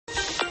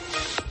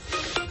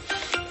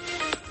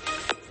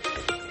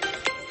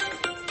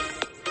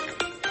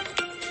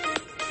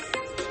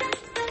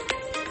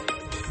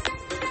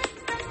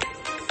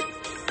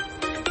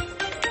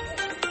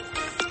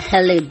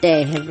Hello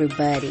there,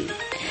 everybody.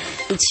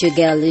 It's your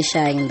girl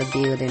Lucia in the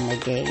building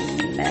again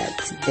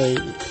today.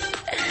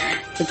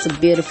 It's a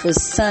beautiful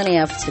sunny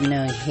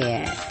afternoon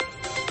here.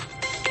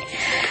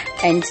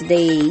 And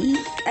today,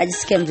 I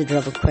just came to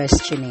drop a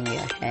question in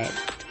your head.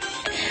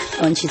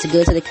 I want you to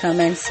go to the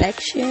comment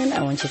section.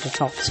 I want you to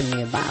talk to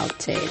me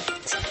about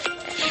it.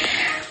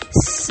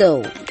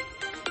 So,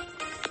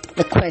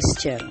 the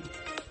question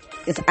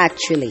is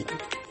actually,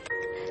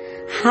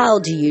 how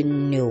do you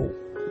know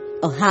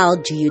or how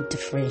do you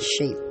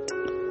differentiate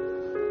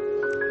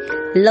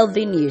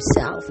loving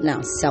yourself, now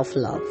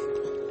self-love,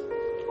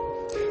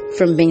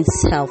 from being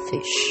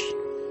selfish?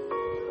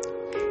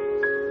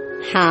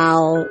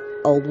 How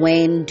or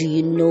when do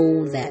you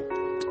know that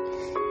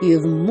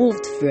you've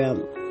moved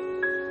from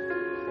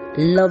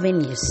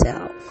loving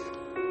yourself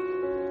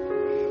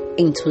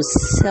into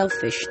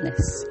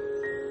selfishness?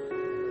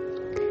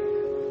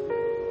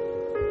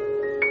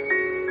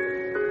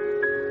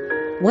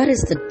 What is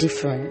the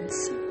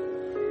difference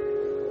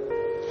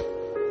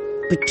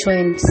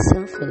between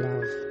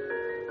self-love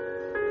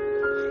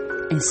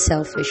and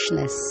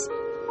selfishness?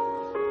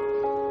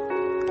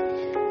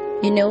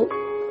 You know,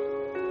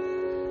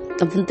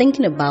 I've been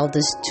thinking about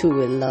this too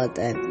a lot,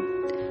 and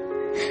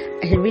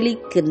I really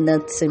could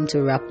not seem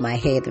to wrap my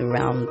head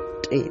around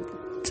it.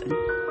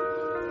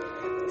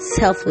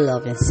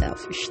 Self-love and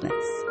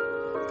selfishness.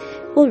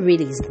 What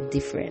really is the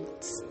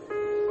difference?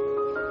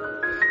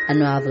 I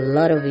know I have a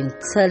lot of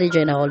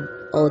intelligent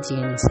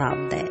audience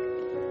out there.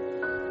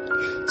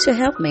 So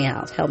help me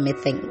out, help me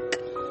think.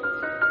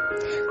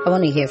 I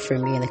want to hear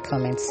from you in the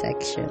comment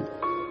section.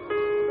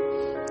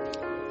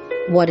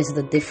 What is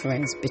the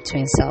difference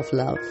between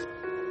self-love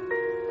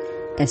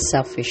and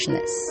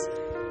selfishness?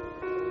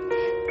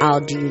 How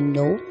do you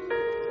know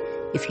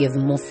if you have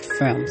moved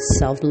from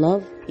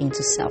self-love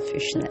into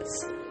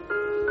selfishness?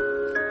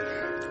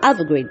 Have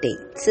a great day.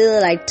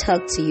 Till I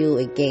talk to you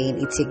again,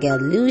 it's your girl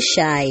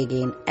Lucia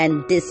again,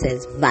 and this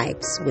is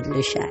Vibes with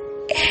Lucia.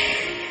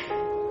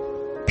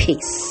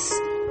 Peace.